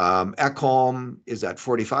 Ekholm is at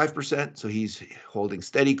 45%, so he's holding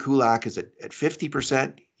steady. Kulak is at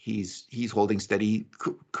 50%. He's holding steady.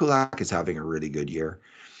 Kulak is having a really good year.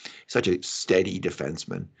 Such a steady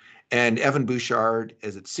defenseman. And Evan Bouchard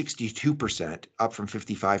is at 62%, up from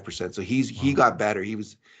 55%. So he got better.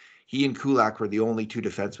 He and Kulak were the only 2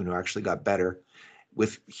 defensemen who actually got better,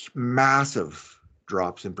 with massive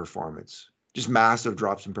drops in performance. Just massive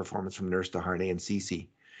drops in performance from Nurse, Desharnais, and Ceci.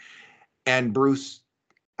 And Bruce,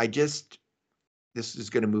 this is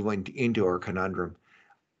going to move into our conundrum.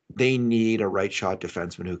 They need a right shot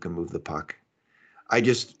defenseman who can move the puck.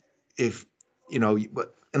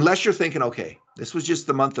 unless you're thinking, okay, this was just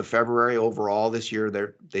the month of February overall this year.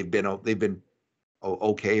 They've been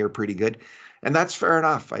okay or pretty good, and that's fair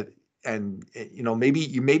enough.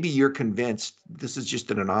 Maybe you're convinced this is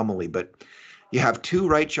just an anomaly, but you have two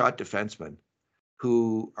right shot defensemen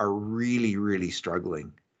who are really, really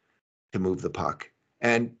struggling to move the puck,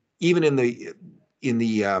 and even in the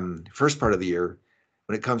first part of the year,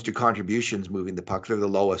 when it comes to contributions moving the puck, they're the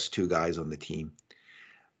lowest two guys on the team.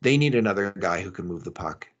 They need another guy who can move the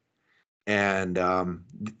puck. And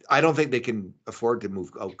I don't think they can afford to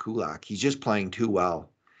move out Kulak. He's just playing too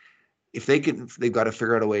well. If they can, they've got to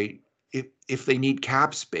figure out a way. If they need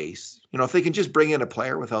cap space, if they can just bring in a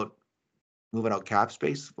player without moving out cap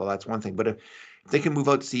space, well, that's one thing. But if they can move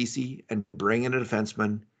out Ceci and bring in a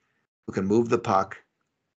defenseman who can move the puck,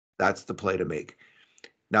 that's the play to make.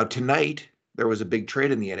 Now, tonight, there was a big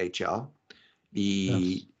trade in the NHL.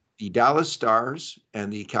 The Dallas Stars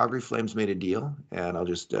and the Calgary Flames made a deal, and I'll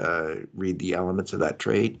just read the elements of that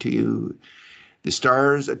trade to you. The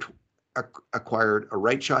Stars acquired a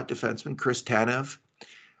right shot defenseman, Chris Tanev.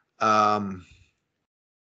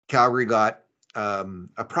 Calgary got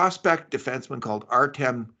a prospect defenseman called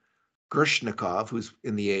Artem Grushnikov, who's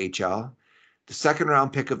in the AHL, the second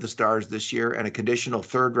round pick of the Stars this year, and a conditional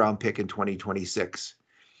third round pick in 2026.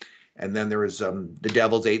 And then there was the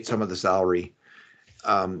Devils ate some of the salary,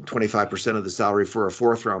 25% of the salary for a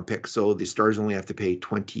fourth round pick. So the Stars only have to pay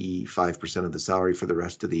 25% of the salary for the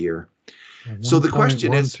rest of the year. So the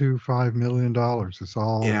question is $1.125 million is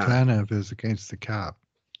all Tanev is against the cap.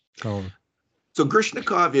 So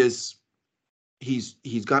Grushnikov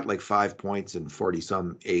he's got like 5 points in 40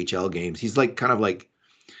 some AHL games. He's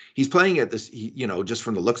he's playing at this, just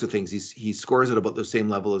from the looks of things, he scores at about the same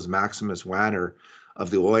level as Maximus Wanner of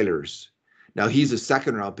the Oilers. Now he's a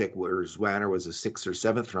second round pick, whereas Wanner was a 6th or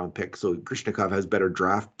 7th round pick. So Grushnikov has better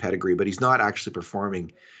draft pedigree, but he's not actually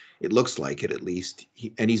performing. It looks like it, at least.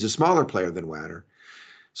 And he's a smaller player than Wanner.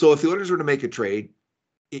 So if the Oilers were to make a trade,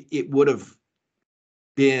 it would have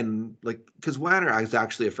been because Wanner is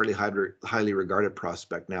actually a fairly highly regarded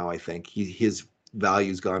prospect now. I think his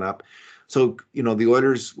value's gone up. So the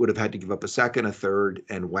Oilers would have had to give up a second, a third,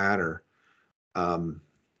 and Wanner to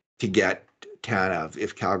get Tanev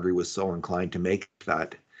if Calgary was so inclined to make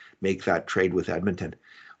that trade with Edmonton.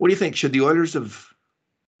 What do you think? Should the Oilers have,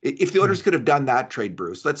 if the Oilers could have done that trade,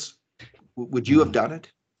 Bruce? Would you have done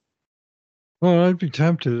it? Well, I'd be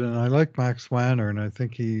tempted, and I like Max Wanner, and I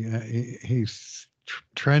think he's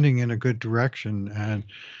trending in a good direction. And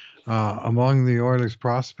among the Oilers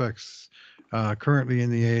prospects currently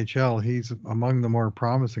in the AHL, he's among the more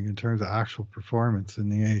promising in terms of actual performance in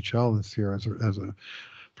the AHL this year as a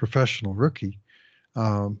professional rookie.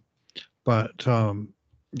 It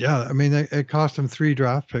cost him 3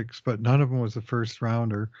 draft picks, but none of them was a first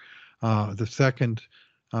rounder. The second,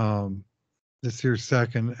 this year's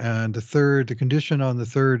second, and the third, the condition on the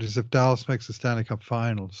third is if Dallas makes the Stanley Cup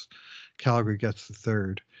Finals, Calgary gets the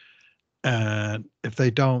third. And if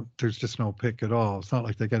they don't, there's just no pick at all. It's not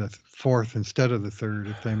like they get a fourth instead of the third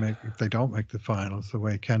if they don't make the finals, the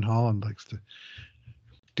way Ken Holland likes to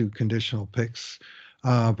do conditional picks.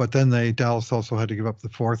 But then Dallas also had to give up the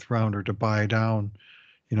fourth rounder to buy down,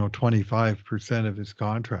 25% of his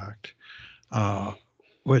contract,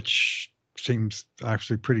 which seems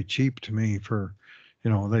actually pretty cheap to me for,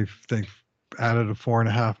 they've added a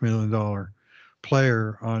 $4.5 million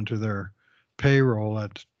player onto their payroll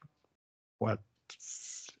at what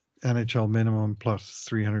NHL minimum plus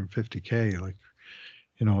 $350K.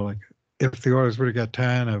 If the Oilers were to get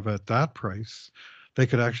Tanev at that price, they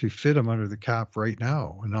could actually fit him under the cap right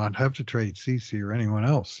now and not have to trade Ceci or anyone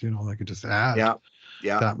else. They could just add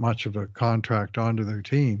that much of a contract onto their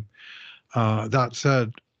team. That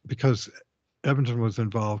said, because Edmonton was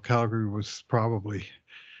involved, Calgary was probably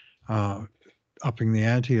upping the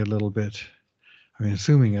ante a little bit. I mean,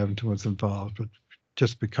 assuming Edmonton was involved, but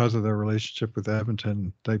just because of their relationship with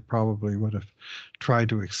Edmonton, they probably would have tried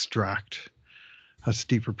to extract a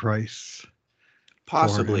steeper price.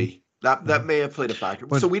 Possibly. That may have played a factor.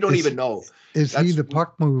 But so we don't even know. Is he the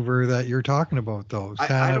puck mover that you're talking about, though?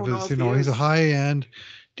 I don't know he's a high-end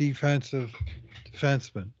defensive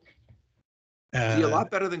defenseman. Is he a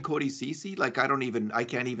lot better than Cody Ceci? I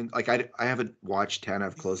haven't watched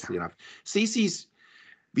Tanev closely enough. Ceci's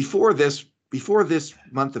before this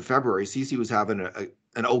month of February, Ceci was having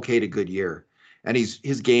an okay to good year, and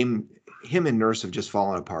him and Nurse have just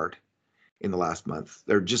fallen apart in the last month.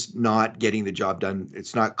 They're just not getting the job done.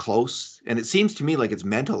 It's not close, and it seems to me like it's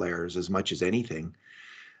mental errors as much as anything.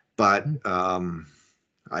 But I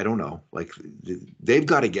don't know. They've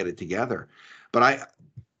got to get it together. But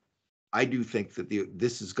I do think that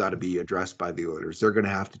this has got to be addressed by the Oilers. They're going to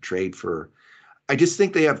have to trade for. I just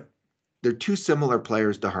think they're two similar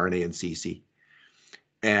players, Desharnais and Ceci,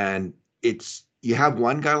 and you have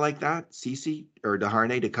one guy like that, Ceci or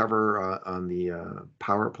Desharnais, to cover on the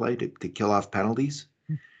power play to kill off penalties,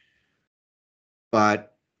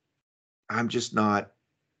 but I'm just not.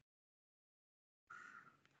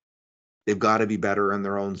 They've got to be better in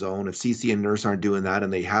their own zone. If Ceci and Nurse aren't doing that,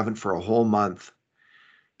 and they haven't for a whole month,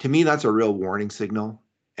 to me, that's a real warning signal.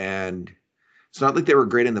 And it's not like they were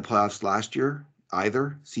great in the playoffs last year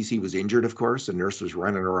either. Ceci was injured, of course, and Nurse was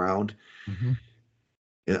running around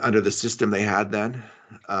under the system they had then.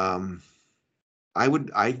 I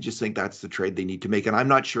just think that's the trade they need to make. And I'm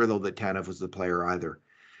not sure, though, that Tanev was the player either.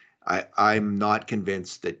 I'm not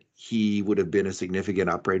convinced that he would have been a significant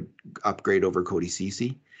upgrade over Cody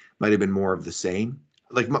Ceci. Might have been more of the same.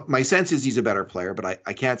 Like my sense is he's a better player, but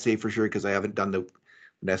I can't say for sure because I haven't done the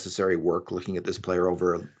necessary work looking at this player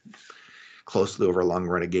closely over a long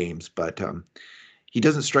run of games. But he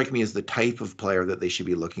doesn't strike me as the type of player that they should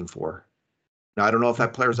be looking for. Now, I don't know if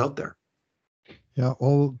that player's out there. Yeah,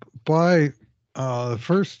 well, by the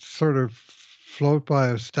first sort of float by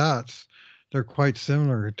of stats, they're quite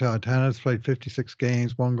similar. Tanev's played 56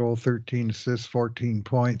 games, 1 goal, 13 assists, 14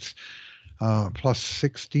 points, plus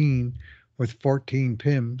 16 with 14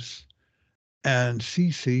 PIMs. And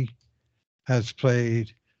Ceci has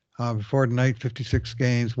played before tonight 56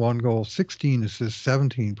 games, 1 goal, 16 assists,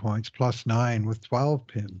 17 points, plus 9 with 12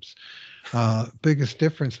 PIMs. Biggest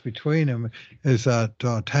difference between them is that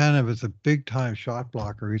Tanev is a big-time shot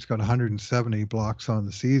blocker. He's got 170 blocks on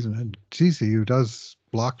the season, and Ceci, who does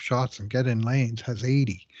block shots and get in lanes, has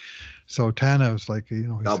 80. So Tanev's like, he's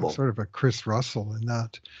sort of a Chris Russell in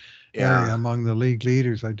that area among the league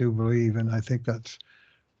leaders, I do believe, and I think that's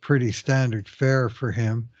pretty standard fare for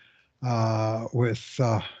him.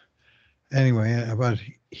 Anyway, but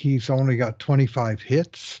he's only got 25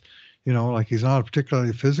 hits. Like he's not a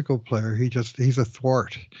particularly physical player. He's a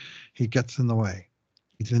thwart. He gets in the way.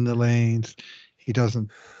 He's in the lanes. He doesn't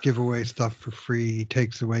give away stuff for free. He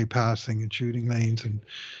takes away passing and shooting lanes,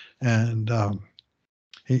 and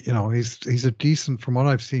he's a decent, from what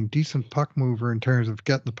I've seen, decent puck mover in terms of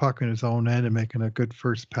getting the puck in his own end and making a good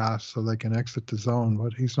first pass so they can exit the zone.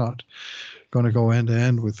 But he's not going to go end to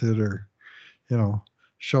end with it, or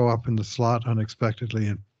show up in the slot unexpectedly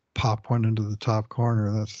and pop one into the top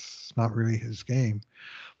corner. That's not really his game.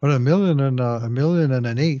 But $1 million and $1.125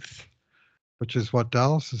 million, which is what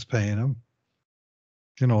Dallas is paying him,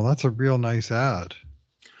 that's a real nice ad.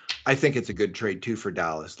 I think it's a good trade too for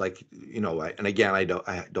Dallas. Like, and again, I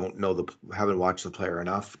don't know haven't watched the player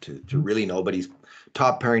enough to really know, but he's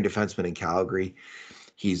top pairing defenseman in Calgary.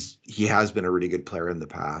 He has been a really good player in the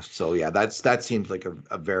past. So yeah, that seems like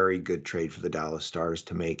a very good trade for the Dallas Stars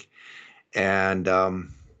to make. And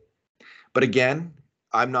but again,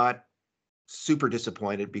 I'm not super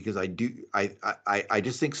disappointed because I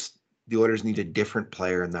just think the Oilers need a different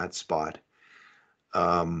player in that spot.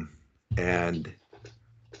 Again,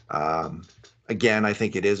 I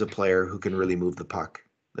think it is a player who can really move the puck.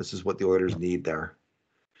 This is what the Oilers need there.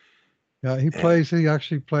 Yeah, he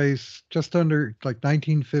actually plays just under like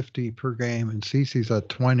 1950 per game, and Ceci's at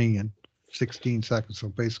 20 and 16 seconds, so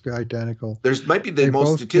basically identical. There's might be the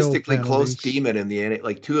most statistically close team in the NHL.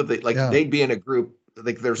 Like two of the they'd be in a group.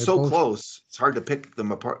 Like they're so close, it's hard to pick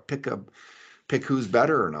them apart. Pick who's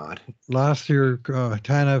better or not. Last year,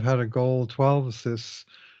 Tanev had a goal, 12 assists,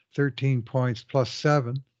 13 points, plus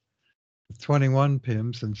 7, with 21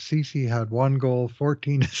 PIMs, and Ceci had 1 goal,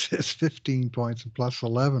 14 assists, 15 points, and plus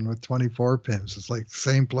 11 with 24 PIMs. It's like the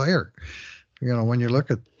same player. When you look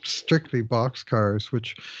at strictly boxcars,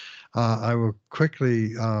 which I will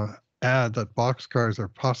quickly add that boxcars are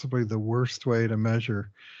possibly the worst way to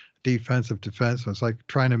measure defensive defensemen. It's like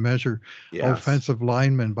trying to measure offensive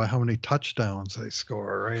linemen by how many touchdowns they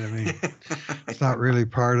score, right? I mean, it's not really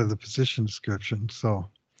part of the position description. So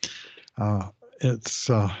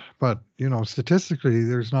but statistically,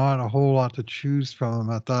 there's not a whole lot to choose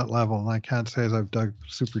from at that level. And I can't say as I've dug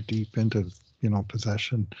super deep into,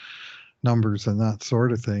 possession numbers and that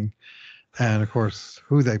sort of thing. And of course,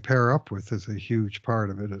 who they pair up with is a huge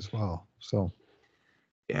part of it as well. So,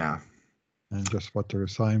 yeah. And just what their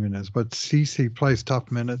assignment is. But Ceci plays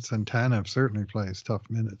tough minutes, and Tanev certainly plays tough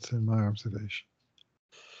minutes in my observation.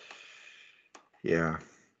 Yeah.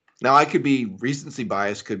 Now, I could be recency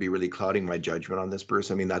bias, could be really clouding my judgment on this,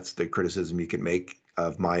 Bruce. I mean, that's the criticism you can make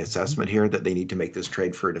of my assessment here, that they need to make this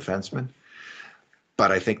trade for a defenseman.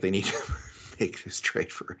 But I think they need to make this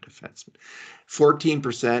trade for a defenseman.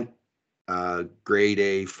 14% grade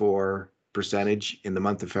A4 percentage in the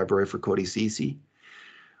month of February for Cody Ceci.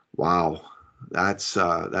 Wow,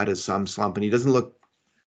 that is some slump, and he doesn't look.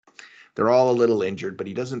 They're all a little injured, but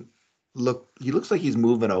he doesn't look. He looks like he's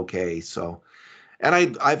moving okay. So,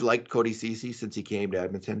 and I've liked Cody Ceci since he came to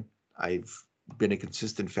Edmonton. I've been a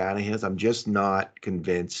consistent fan of his. I'm just not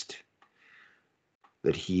convinced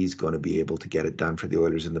that he's going to be able to get it done for the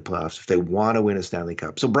Oilers in the playoffs if they want to win a Stanley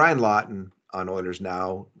Cup. So Brian Lawton on Oilers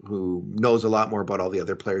Now, who knows a lot more about all the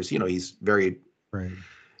other players, you know, he's very Right.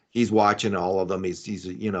 he's watching all of them. He's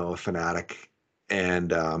you know, a fanatic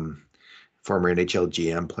and former NHL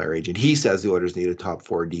GM, player agent. He says the Oilers need a top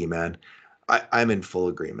 4 D man. I'm in full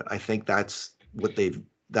agreement. I think that's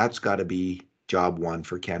got to be job one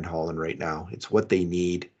for Ken Holland right now. It's what they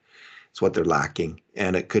need. It's what they're lacking,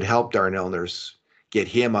 and it could help Darnell Nurse get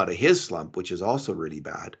him out of his slump, which is also really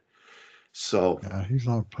bad. So Yeah, he's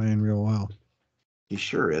not playing real well. he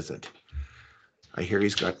sure isn't. I hear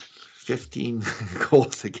he's got 15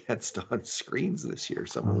 goals against on screens this year.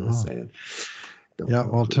 Someone was saying. Yeah,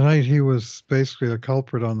 well, tonight he was basically a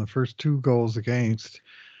culprit on the first 2 goals against.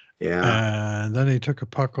 Yeah. And then he took a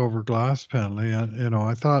puck over glass penalty. And, you know,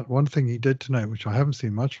 I thought one thing he did tonight, which I haven't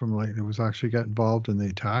seen much from lately, was actually get involved in the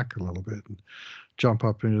attack a little bit and jump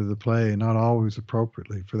up into the play, not always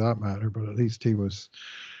appropriately for that matter, but at least he was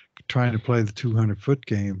trying to play the 200-foot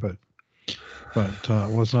game, but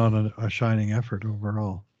was not a shining effort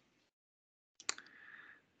overall.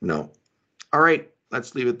 No. All right,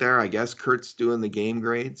 let's leave it there. I guess Kurt's doing the game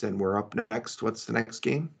grades, and we're up next. What's the next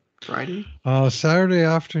game? Friday? Saturday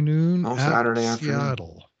afternoon at Saturday afternoon.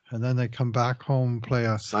 Seattle. And then they come back home, play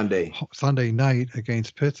a Sunday night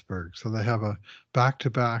against Pittsburgh. So they have a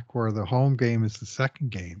back-to-back where the home game is the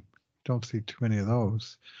second game. Don't see too many of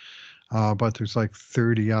those. But there's like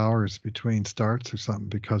 30 hours between starts or something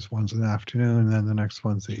because one's an afternoon and then the next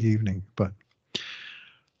one's the evening. But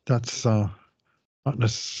that's not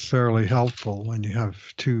necessarily helpful when you have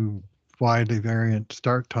 2 widely variant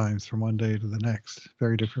start times from one day to the next.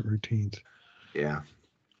 Very different routines. Yeah.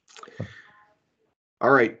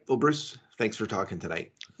 All right. Well, Bruce, thanks for talking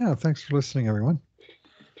tonight. Yeah, thanks for listening, everyone.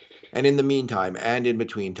 And in the meantime, and in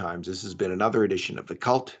between times, this has been another edition of the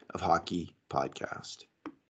Cult of Hockey podcast.